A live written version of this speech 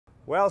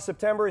Well,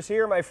 September is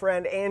here. My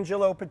friend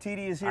Angelo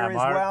Petiti is here Hi, as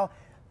Mark. well.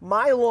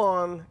 My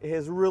lawn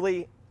has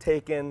really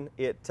taken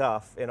it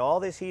tough. In all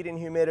this heat and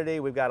humidity,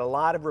 we've got a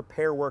lot of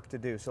repair work to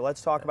do. So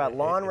let's talk about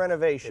lawn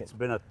renovation. It's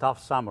been a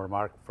tough summer,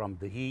 Mark, from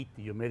the heat,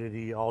 the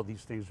humidity, all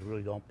these things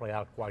really don't play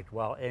out quite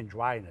well, and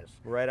dryness.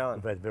 Right on.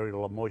 We've had very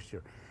little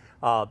moisture.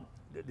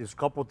 There's a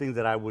couple of things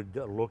that I would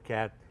look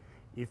at.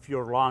 If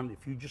your lawn,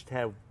 if you just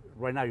have,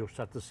 right now you'll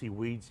start to see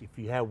weeds. If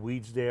you have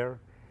weeds there,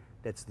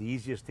 that's the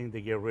easiest thing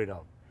to get rid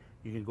of.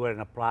 You can go ahead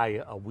and apply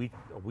a weed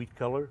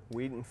killer.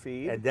 Weed and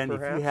feed, and then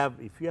perhaps?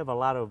 if you have a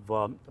lot of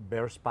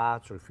bare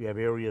spots, or if you have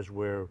areas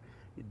where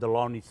the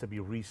lawn needs to be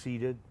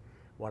reseeded,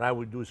 what I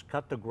would do is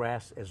cut the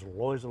grass as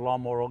low as the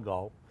lawnmower will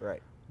go. Right.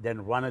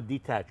 Then run a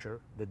detacher.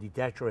 The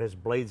detacher has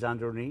blades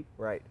underneath.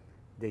 Right.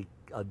 They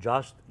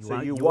adjust.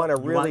 You want to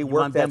really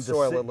work that soil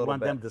a little bit. You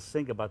want them to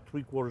sink about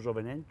 3/4 of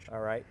an inch. All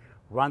right.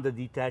 Run the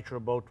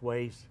detacher both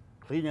ways.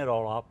 Clean it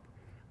all up.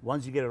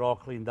 Once you get it all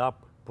cleaned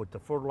up, put the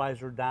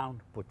fertilizer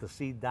down, put the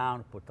seed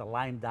down, put the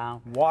lime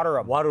down. Water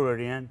them. Water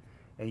it in,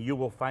 and you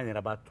will find in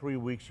about 3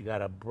 weeks you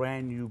got a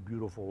brand new,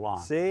 beautiful lawn.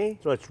 See?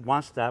 So it's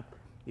one step.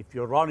 If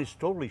your lawn is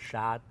totally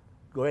shot,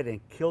 go ahead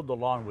and kill the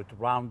lawn with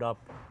Roundup.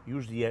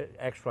 Use the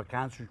extra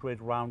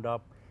concentrated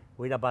Roundup.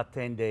 Wait about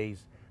 10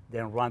 days,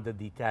 then run the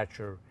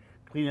detacher.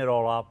 Clean it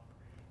all up.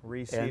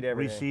 Reseed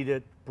everything. Reseed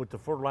it. Put the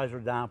fertilizer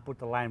down. Put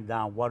the lime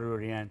down.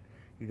 Water it in.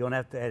 You don't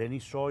have to add any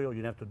soil.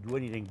 You don't have to do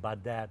anything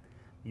but that.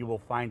 You will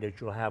find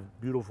that you'll have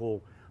beautiful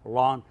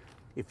lawn.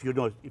 If you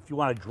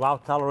want a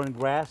drought-tolerant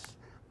grass,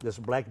 this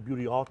Black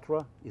Beauty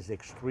Ultra is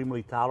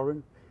extremely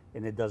tolerant,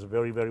 and it does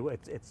very, very well.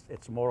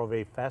 It's more of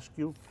a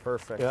fescue.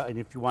 Perfect. And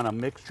if you want a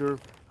mixture,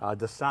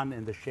 the sun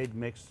and the shade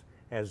mix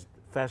has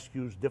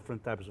fescues,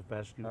 different types of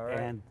fescue, right.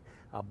 and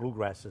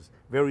bluegrasses.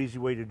 Very easy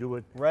way to do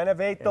it.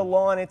 Renovate the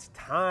lawn. It's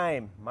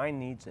time. Mine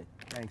needs it.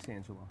 Thanks,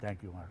 Angelo.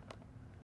 Thank you, Mark.